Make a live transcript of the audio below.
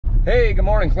Hey, good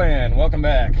morning, clan. Welcome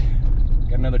back.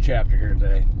 Got another chapter here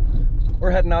today. We're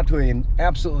heading out to an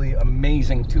absolutely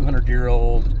amazing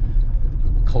 200-year-old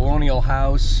colonial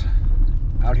house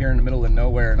out here in the middle of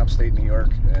nowhere in upstate New York,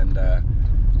 and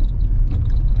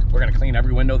we're gonna clean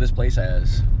every window this place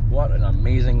has. What an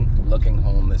amazing looking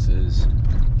home this is.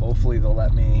 Hopefully they'll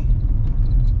let me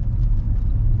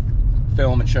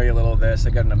film and show you a little of this. They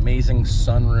got an amazing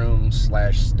sunroom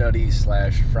slash study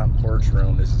slash front porch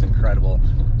room. This is incredible.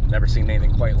 Never seen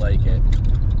anything quite like it.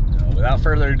 Without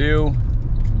further ado,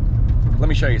 let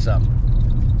me show you something.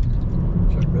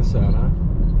 Check this out, huh?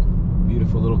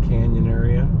 Beautiful little canyon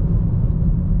area.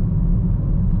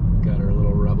 Got our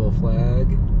little rebel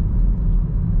flag.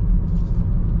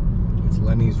 It's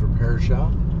Lenny's Repair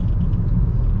Shop.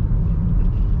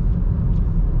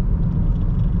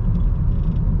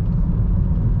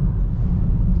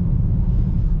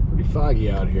 Pretty foggy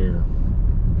out here.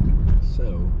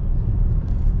 So,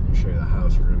 let me show you the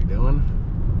house we're going to be doing.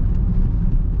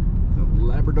 The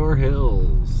Labrador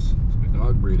Hills. It's my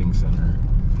dog breeding center.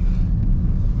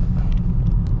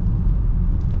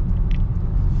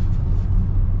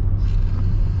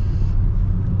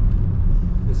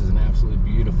 This is an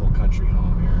absolutely beautiful country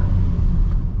home here.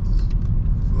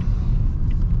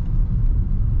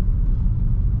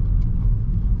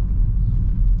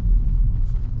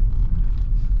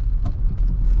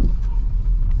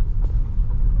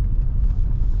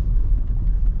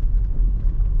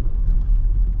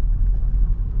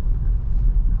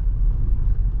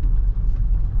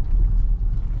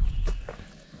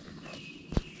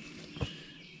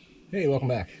 Hey, welcome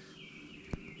back.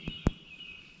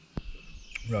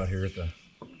 We're out here at the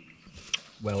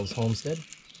Wells Homestead.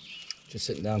 Just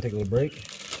sitting down, take a little break.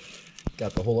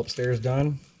 Got the whole upstairs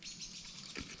done.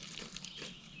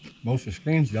 Most of the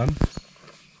screen's done.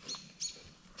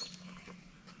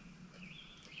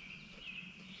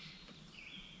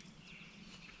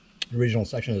 The original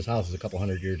section of this house is a couple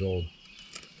hundred years old.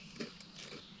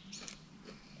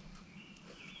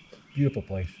 Beautiful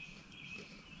place.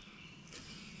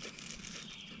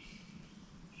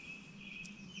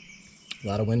 A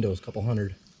lot of windows, a couple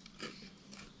hundred.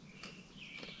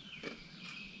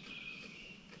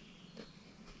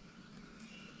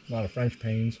 A lot of French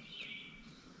panes.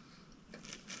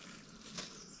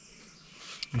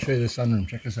 Let me show you the sunroom.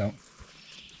 Check this out.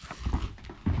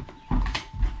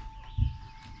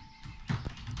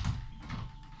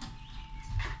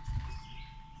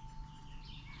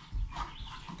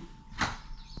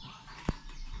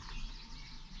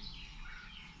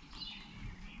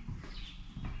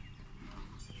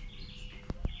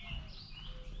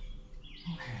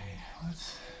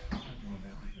 Let's not doing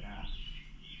that like that.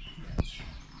 Yes.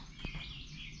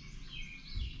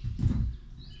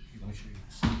 Okay, let me show you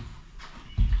this.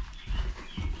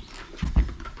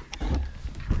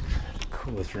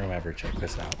 Coolest room ever. Check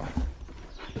this out.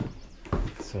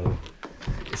 So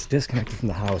it's disconnected from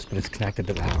the house, but it's connected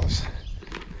to the house.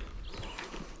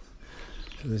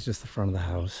 So this is just the front of the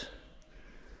house.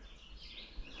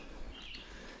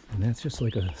 And that's just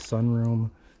like a sunroom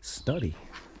study.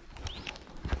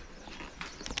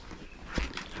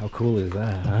 How cool is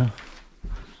that, huh?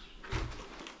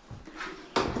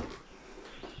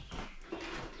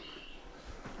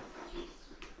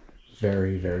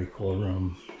 Very, very cool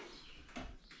room.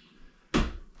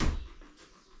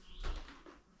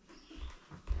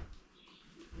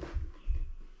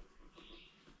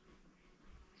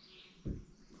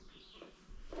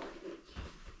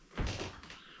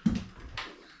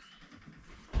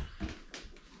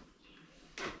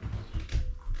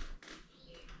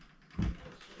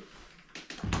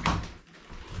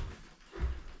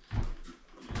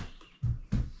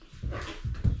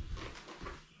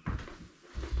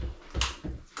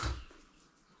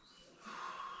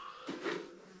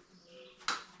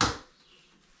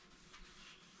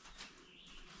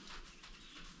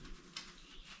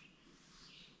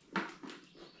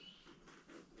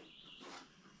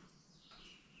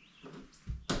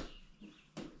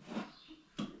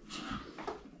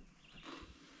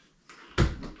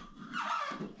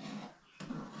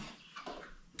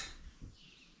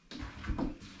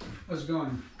 How's it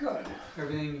going? Good.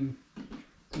 Everything,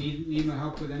 need my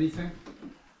help with anything?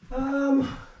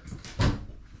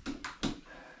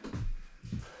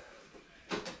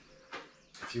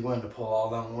 If you wanted to pull all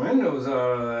down windows out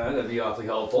of that, that'd be awfully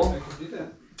helpful. I could do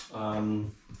that.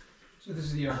 So this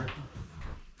is the article.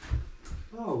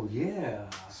 Oh yeah.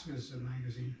 This is a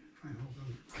magazine. Fine, hold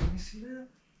on. Can you see that?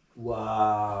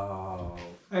 Wow.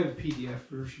 I have a PDF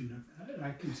version of that.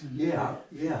 I can send it. Yeah,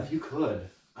 yeah, if you could.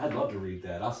 I'd love to read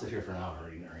that. I'll sit here for an hour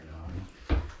reading it right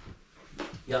now.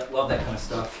 Yep, love that kind of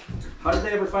stuff. How did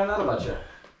they ever find out about you?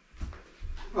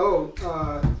 Oh,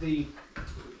 the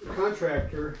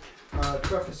contractor,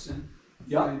 Trefferson.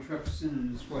 Yep. Brian Trefferson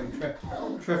and his wife,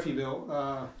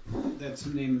 Treffyville, that's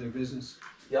the name of their business.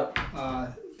 Yep.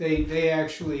 They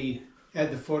actually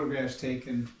had the photographs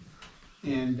taken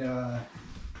and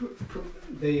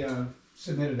they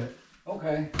submitted it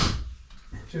Okay.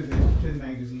 to the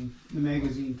magazine. The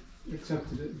magazine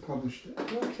accepted it and published it.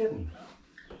 No kidding.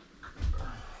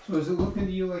 So is it looking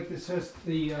to you like this has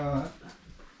the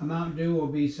amount due will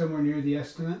be somewhere near the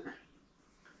estimate?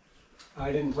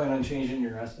 I didn't plan on changing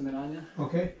your estimate on you.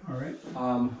 Okay, all right.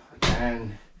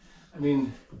 And I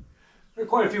mean, there are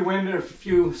quite a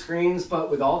few screens, but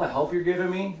with all the help you're giving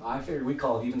me, I figured we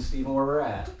call it even Steven where we're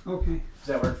at. Okay, Does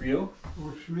that work for you?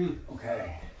 works for me.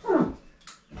 Okay.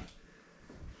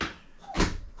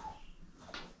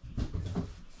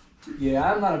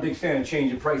 Yeah, I'm not a big fan of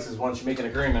changing prices once you make an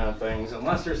agreement on things,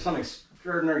 unless there's some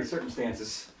extraordinary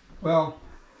circumstances. Well,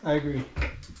 I agree.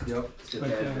 Yep. It's good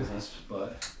bad business,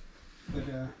 but But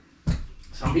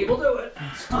some people do it.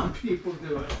 some people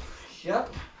do it.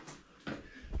 Yep.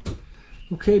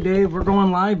 Okay, Dave, we're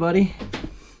going live, buddy.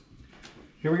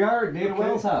 Here we are at David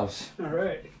Wells' house. All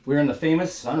right. We're in the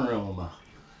famous sunroom.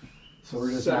 So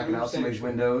we're just knocking out some of these Sunroom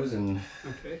windows and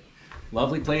Okay.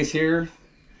 lovely place here.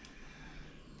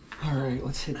 All right,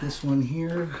 let's hit this one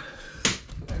here.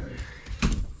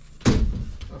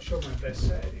 I'll show my best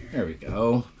side here. There we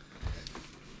go.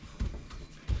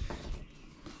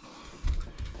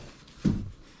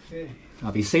 Okay. Now,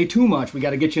 if you say too much, we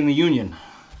got to get you in the union.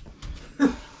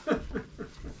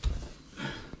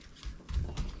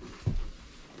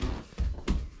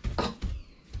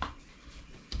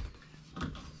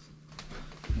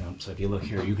 So if you look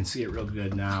here, you can see it real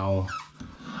good now.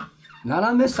 Not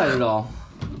on this side at all,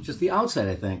 just the outside,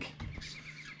 I think.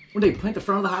 What did they paint the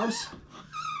front of the house?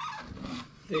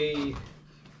 They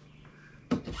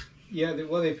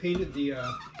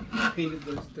painted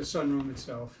the sunroom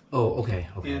itself Oh, okay,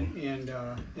 okay. and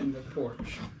the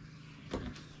porch.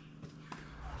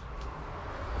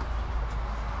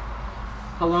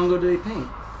 How long ago did they paint?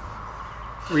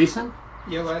 Recent?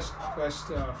 Yeah, last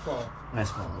fall.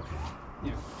 Last fall, okay.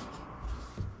 Yeah.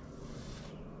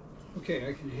 Okay,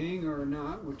 I can hang or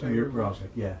not. We're all set,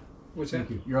 yeah. What's Thank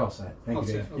that? you. You're all set. Thank All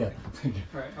you, Dave. set, okay. Yeah, thank you.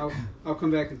 All right, I'll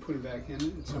come back and put it back in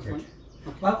at some Okay. point.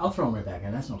 Well, I'll throw them right back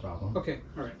in. That's no problem. Okay,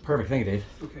 all right, Perfect. Thank you, Dave.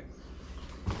 okay.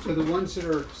 So the ones that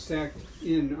are stacked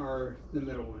in are the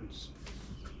middle ones.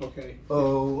 Okay.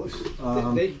 Oh,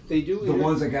 They do the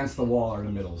ones against the wall are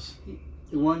the middles.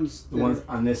 the ones The ones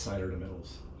on this side are the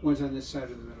middles. ones on this side of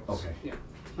the middle. Okay. Yeah.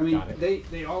 I mean, Got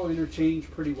it. they all interchange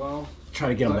pretty well, Try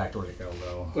to get them But- back to where they go,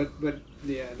 though. but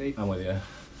yeah, I'm with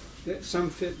you. some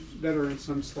fit better in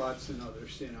some slots than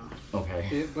others, you know.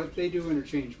 Okay. But they do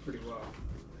interchange pretty well.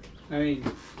 I mean,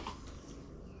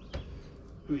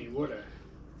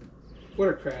 what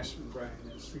a craftsman Brian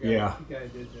is. The guy, Yeah. The guy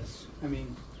who did this. I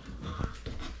mean,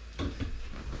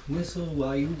 Whistle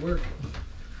while you work.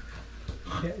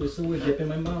 Can't whistle with dip in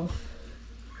my mouth.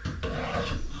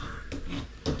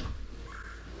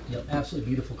 Yep, absolutely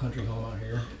beautiful country home out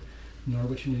here.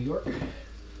 Norwich, New York.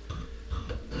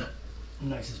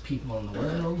 Nicest people in the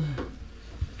world.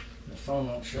 The phone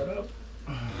won't shut up.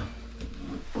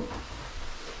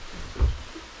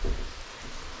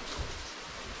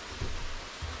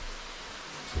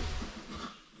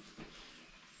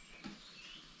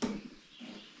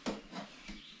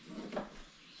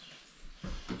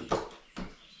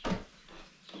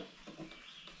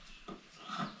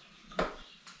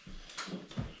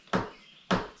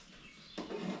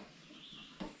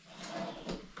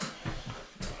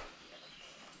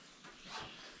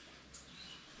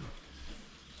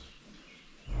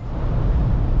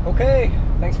 Okay,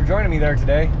 thanks for joining me there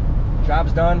today.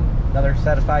 Job's done, another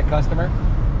satisfied customer,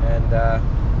 and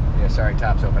yeah, sorry,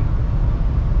 top's open.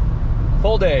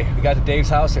 Full day. We got to Dave's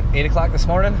house at 8 o'clock this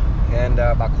morning, and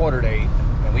about quarter to 8,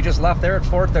 and we just left there at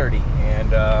 4:30. And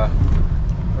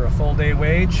for a full day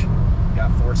wage,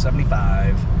 got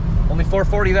 $475. Only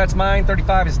 $440, that's mine.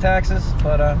 $35 is taxes,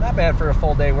 but not bad for a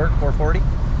full day work. $440,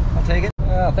 I'll take it.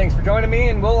 Thanks for joining me,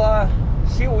 and we'll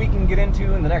see what we can get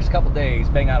into in the next couple days.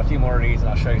 Bang out a few more of these, and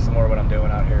I'll show you some more of what I'm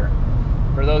doing out here.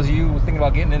 For those of you thinking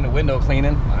about getting into window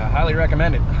cleaning, I highly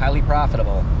recommend it. Highly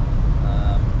profitable.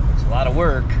 It's a lot of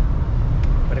work,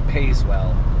 but it pays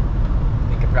well. I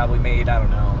think it probably made, I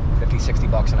don't know, 50, 60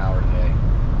 bucks an hour today.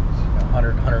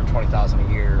 100, 120,000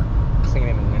 a year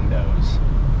cleaning windows.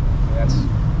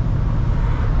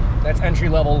 That's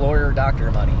entry-level lawyer,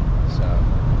 doctor money. So,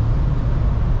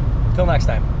 till next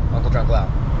time, UncleDruncle out.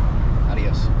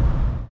 Adios.